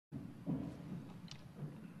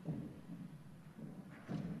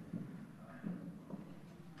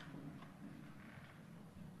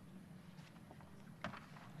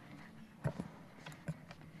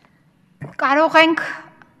Կարող ենք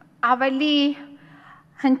ավելի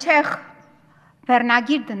հնչեղ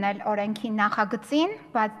վերնագիր դնել օրենքի նախագծին,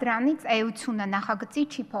 բայց դրանից էությունը նախագծի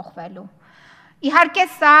չի փոխվելու։ Իհարկե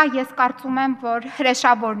սա ես կարծում եմ, որ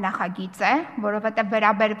հրեշավոր նախագիծ է, որովհետև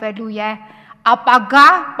վերաբերվելու է ապագա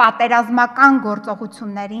պատերազմական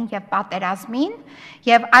գործողություններին եւ պատերազմին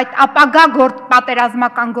եւ այդ ապագա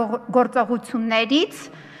պատերազմական գործողություններից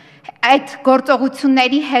այդ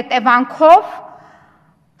գործողությունների հետևանքով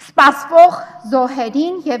սպասվող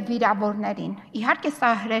զոհերին եւ վիրավորներին։ Իհարկե սա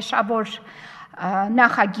հրեշավոր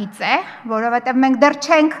նախագիծ է, որովհետեւ մենք դեռ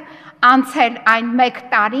չենք անցել այն 1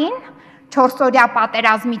 տարին 4-օրյա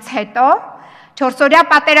պատերազմից հետո, 4-օրյա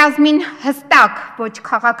պատերազմին հստակ ոչ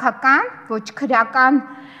քաղաքական, ոչ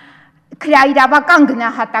քրաիրավական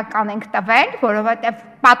գնահատական ենք տվել, որովհետև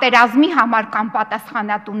պատերազմի համար կան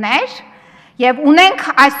պատասխանատուներ եւ ունենք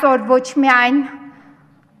այսօր ոչ միայն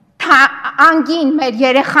անգին մեր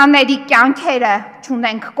երեխաների կյանքերը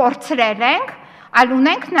չունենք, կորցրել ենք, այլ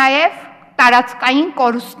ունենք նաեւ տարածքային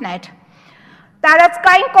կորուստներ։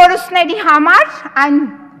 Տարածքային կորուստների համար այն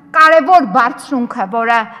կարևոր բարձրունքը,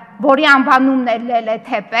 որի անվանումն է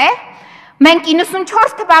լելեթեպ է, մենք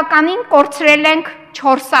 94 թվականին կորցրել ենք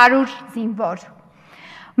 400 զինվոր։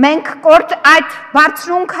 Մենք այդ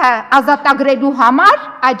բարձրունքը ազատագրելու համար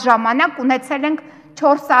այդ ժամանակ ունեցել ենք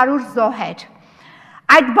 400 զոհեր։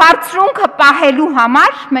 Այդ բարձրունքը պահելու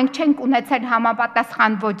համար մենք չենք ունեցել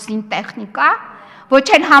համապատասխան ոչ զինտեխնիկա, ոչ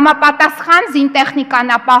էլ համապատասխան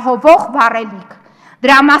զինտեխնիկան ապահովող վառելիք։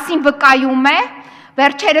 Դրա մասին վկայում է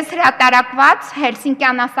վերջերս հրատարակված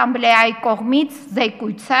Հելսինկյան ասամբլեայի կողմից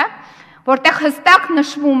զեկույցը, որտեղ հստակ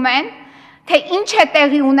նշվում են, թե ինչ է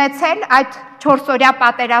տեղի ունեցել այդ 4-օրյա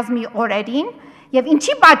պատերազմի օրերին եւ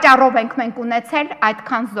ինչի պատճառով ենք մենք ունեցել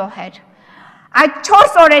այդքան զոհեր։ Այդ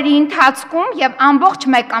 4 օրերի ընթացքում եւ ամբողջ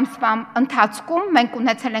 1 ամսվա ընթացքում մենք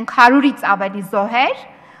ունեցել ենք 100-ից ավելի զոհեր,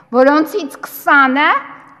 որոնցից 20-ը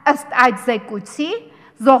ըստ այդ զեկույցի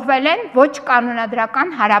զոհվել են ոչ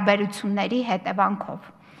կանոնադրական հարաբերությունների հետևանքով։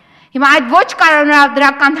 Հիմա այդ ոչ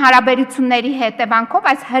կանոնադրական հարաբերությունների հետևանքով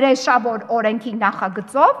այս հրեշավոր օրենքի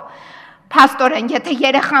նախագծով փաստորեն, եթե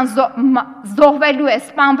երեխան զոհվելու է,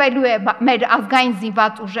 սպանվելու է մեր ազգային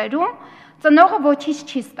զինված ուժերում, ծնողը ոչինչ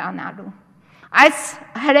չի ստանալու։ Այս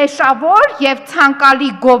հրեշավոր եւ ցանկալի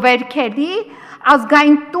գովերքելի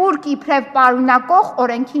ազգային տուրք իբրև պարունակող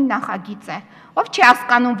օրենքի նախագիծ է։ Ով չի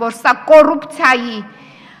հասկանում, որ սա կոռուպցիայի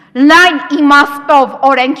լայն իմաստով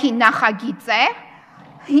օրենքի նախագիծ է,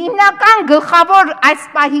 հիմնական գլխավոր այս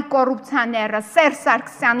պահի կոռուպցիաները Սերժ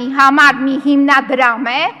Սարգսյանի համար մի հիմնադրամ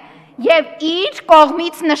է եւ իր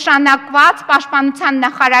կողմից նշանակված պաշտպանության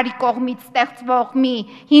նախարարի կողմից ստեղծվող մի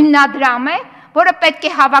հիմնադրամ է, որը պետք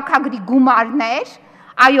է հավաքագրի գումարներ,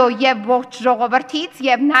 այո, եւ ողջ ժողովրդից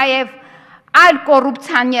եւ նաեւ այլ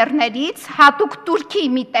կոռուպցիաներներից հատուկ турքի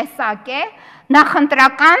մի տեսակ է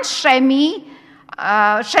նախընտրական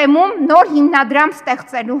շեմում նոր հիմնադրամ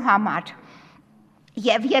ստեղծելու համար։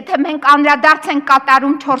 Եվ եթե մենք անդրադարձ ենք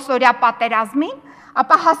կատարում 4-օրյա պատերազմին,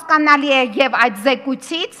 ապա հասկանալի է եւ այդ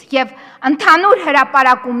զեկույցից եւ ընդհանուր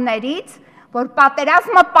հրապարակումներից, որ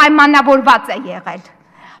պատերազմը պայմանավորված է եղել։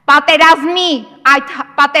 Պատերազմի այդ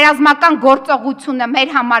պատերազմական գործողությունը մեր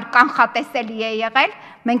համար կանխատեսելի է եղել,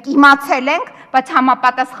 մենք իմացել ենք, բայց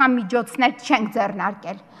համապատասխան միջոցներ չենք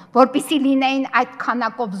ձեռնարկել, որպեսզի լինեին այդ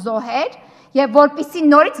քանակով զոհեր եւ որպեսզի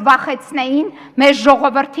նորից վախեցնեին մեր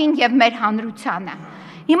ժողովրդին եւ մեր հանրությանը։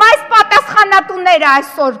 Հիմա այս պատասխանատուները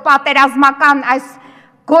այսօր պատերազմական այս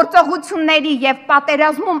գործողությունների եւ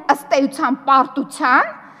պատերազմում ըստ էության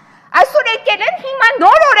պարտության այսօր եկել են հիմա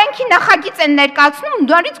նոր օրենքի նախագիծ են ներկայացնում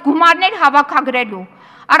նորից գումարներ հավաքագրելու։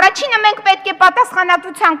 Առաջինը մենք պետք է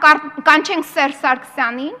պատասխանատվության կանչենք Սերժ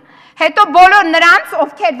Սարգսյանին, հետո բոլոր նրանց,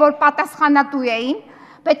 ովքեր որ պատասխանատու էին,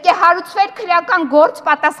 պետք է հարուցվեր քրեական գործ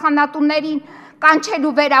պատասխանատուներին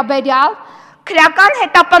կանչելու վերաբերյալ, քրեական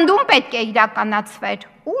հետապնդում պետք է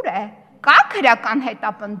իրականացվեր։ Ուր է։ Կա քրեական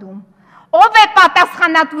հետապնդում։ Ով է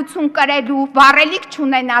պատասխանատվություն կրելու վառելիք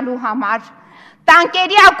չունենալու համար,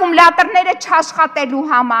 տանկերի ակումուլատորները չաշխատելու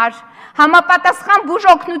համար, համապատասխան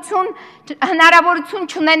բուժօգնություն հնարավորություն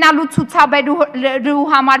չունենալու ցուցաբերելու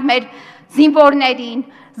համար մեր զինվորներին,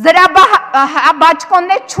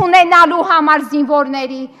 զրահաբաճկոններ չունենալու համար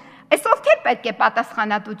զինվորների, այս ովքեր պետք է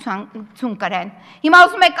պատասխանատվություն կրեն։ Հիմա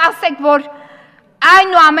ուզում եք ասեք, որ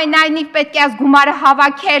այնուամենայնիվ պետք է այս գումարը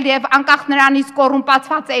հավաքել եւ անկախ նրանից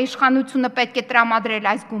կոռումպացված է իշխանությունը պետք է տրամադրել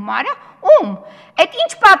այս գումարը, ում։ Այդ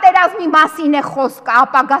ինչ պատերազմի մասին է խոսքը,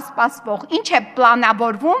 ապագա սպասվող, ինչ է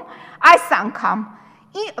պլանավորվում այս անգամ։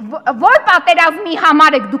 Որ պատերազմի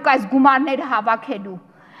համար եք դուք այս գումարները հավաքելու։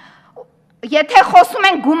 եթե խոսում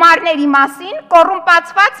են գումարների մասին,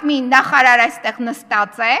 կոռումպացված մի նախարար այստեղ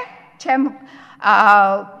նստած է, չեմ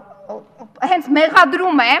հենց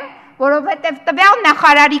մեղադրում եմ, որովհետև տվյալ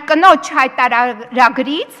նախարարի կնոջ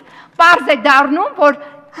հայտարարագրից պարզ է դառնում, որ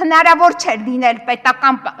հնարավոր չէր լինել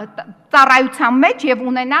պետական ծառայության մեջ եւ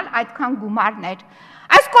ունենալ այդքան գումարներ։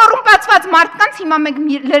 Այս կոռումպացված մարդկանց հիմա մենք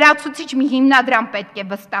լրացուցիչ մի հիմնադրամ պետք է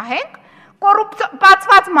վստահենք,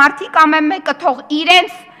 կոռումպացված մարդիկ ամեն մեկը թող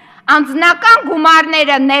իրենց անձնական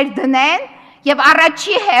գումարները ներդնեն եւ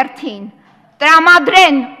առաջի հերթին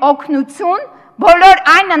տրամադրեն օգնություն բոլոր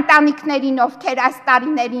այն ընտանիքներին, ովքեր այս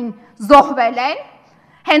տարիներին զոհվել են,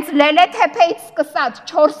 հենց լելեթեփեից սկսած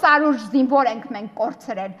 400 զինվոր ենք մենք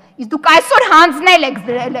կորցրել, իսկ դուք այսօր հանձնել եք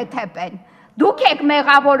լելեթեփեն, դուք եք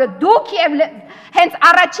մեղավորը, դուք եւ հենց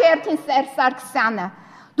առաջի հերթին Սերժ Սարգսյանը,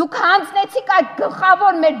 դուք հանձնեցիք այդ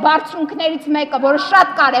գլխավոր մեր բարձունքներից մեկը, որը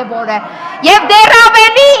շատ կարևոր է, եւ դեռ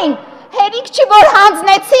ավելին, հերիք չի որ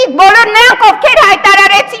հանձնեցիք, բոլոր նրանք ովքեր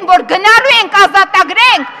հայտարարեցին, որ գնալու ենք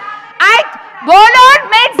ազատագրենք, այդ բոլոր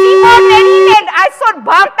մեր զինվորներին էլ այսօր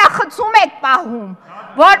բանտախցում եք պահում,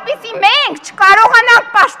 որպեսզի մենք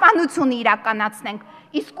չկարողանանք պաշտպանություն իրականացնենք,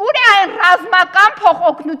 իսկ ուր է այն ռազմական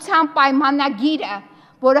փոխօգնության պայմանագիրը,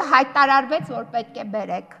 որը հայտարարվեց, որ պետք է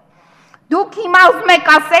բերեք։ Դուք հիմա ուզում եք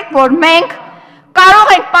ասեք, որ մենք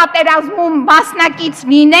կարող ենք պատերազմում մասնակից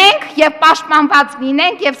լինենք եւ պաշտպանված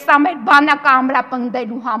լինենք եւ սա մեր բանակը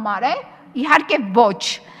ամրապնդելու համար է, իհարկե ոչ։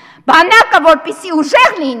 Բանակը որպեսզի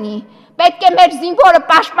ուժեղ լինի, պետք է մեր զինվորը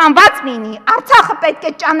պաշտպանված լինի, Արցախը պետք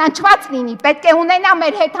է ճանաչված լինի, պետք է ունենա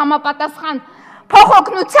մեր հետ համապատասխան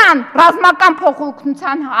փոխօգնության, ռազմական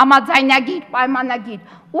փոխօգնության համաձայնագիր, պայմանագիր,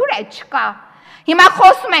 ուր է չկա։ Հիմա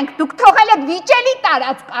խոսում ենք, դուք թողել եք վիճելի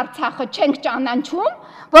տարածք Արցախը չենք ճանաչում,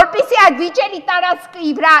 որպեսզի այդ վիճելի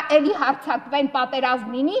տարածքի վրա էլի հարձակվեն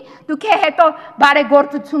պատերազմ լինի, դուք հետո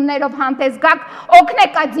բարեգործություններով հանդես գաք,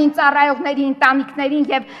 օգնեք այդ զինծառայողների ընտանիքներին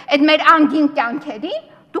եւ այդ մեր անգին կյանքերին,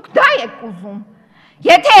 դուք դա եք ուզում։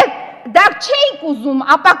 Եթե դա չէիք ուզում,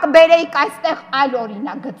 ապա կբերեիք այստեղ այլ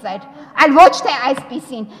օրինագծեր, այլ ոչ թե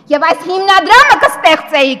այսպիսին, եւ այս հիմնադրամը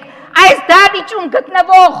կստեղծեիք այս դահլիճում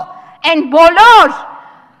գտնվող այն բոլոր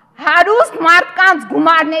հարուստ մարդկանց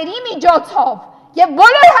գումարների միջոցով եւ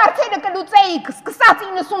բոլոր հարցերը կլուծեիք սկսած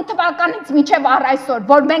 90 թվականից մինչեւ առ այսօր,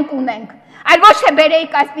 որ մենք ունենք, այլ ոչ թե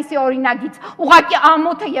բերեիք այսպիսի օրինագիծ, ուղղակի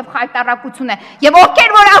ամոթը եւ խայտարակություն է, եւ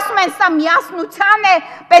ովքեր որ ասում են սա միասնության է,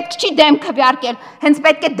 պետք չի դեմ քվեարկել, հենց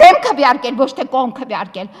պետք է դեմ քվեարկել, ոչ թե կողմ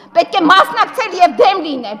քվեարկել, պետք է մասնակցել եւ դեմ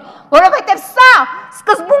լինել, որովհետեւ սա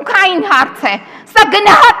սկզբունքային հարց է, սա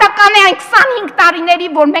գնահատական է այն 25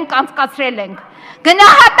 տարիների, որ մենք անցկացրել ենք,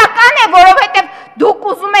 գնահատական է, որովհետեւ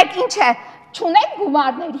դուք ուզում եք ինչ է, չունեք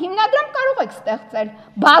գումարներ, հիմնադրամ կարող եք ստեղծել,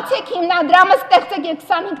 բացեք հիմնադրամը, ստեղծեք եւ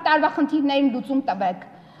 25 տարվա խնդիրներին լուծում տվեք։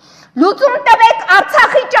 Լուծում տվեք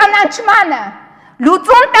Արցախի ճանաչմանը,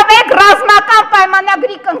 լուծում տվեք ռազմական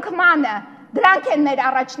պայմանագրի կնքմանը, դրանք են մեր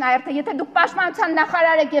առաջնահերթը, եթե դուք պաշտպանության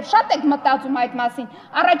նախարար եք եւ շատ եք մտածում այդ մասին,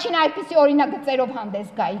 առաջին այդպիսի օրինագծերով հանդես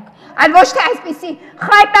գայիք, այլ ոչ թե այսպիսի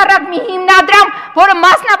խայտարակ մի հիմնադրամ, որը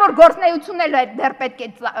մասնավոր գործունեություն էլ դեռ պետք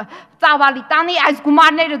է ծավալի տանի, այս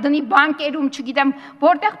գումարները դնի բանկերում, չգիտեմ,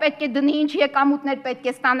 որտեղ պետք է դնի, ինչ եկամուտներ պետք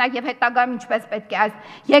է ստանա եւ հետագայում ինչպես պետք է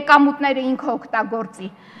այս եկամուտները ինքը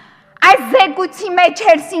օգտագործի։ Այս զեկույցի մեջ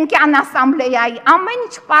Հելսինկյան ասամբլեայի ամեն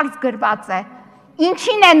ինչ պարզ գրված է։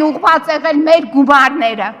 Ինչին են ուղղված եղել մեր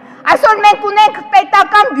գումարները։ Այսօր մենք ունենք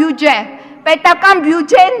պետական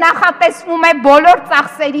բյուջե նախատեսվում է բոլոր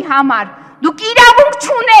ծախսերի համար։ Դուք իրավունք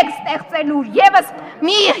չունեք ստեղծելու եւս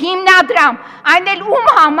մի հիմնադրամ, այն էլ ում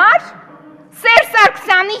համար Սերժ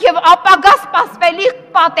Սարգսյանի եւ ապագա սպասվելի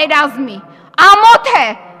պատերազմի։ Ամոթ է։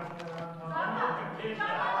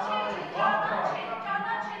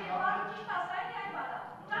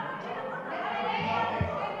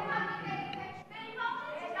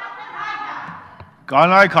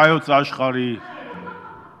 Կանայք հայոց աշխարհի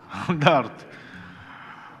հանդարտ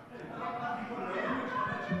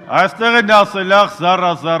այստեղ են ասել ախ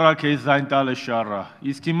զառա զառա քեզ զայն տալը շառա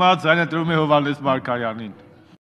իսկ հիմա ձայնը տրվում է Հովհաննես Մարգարյանին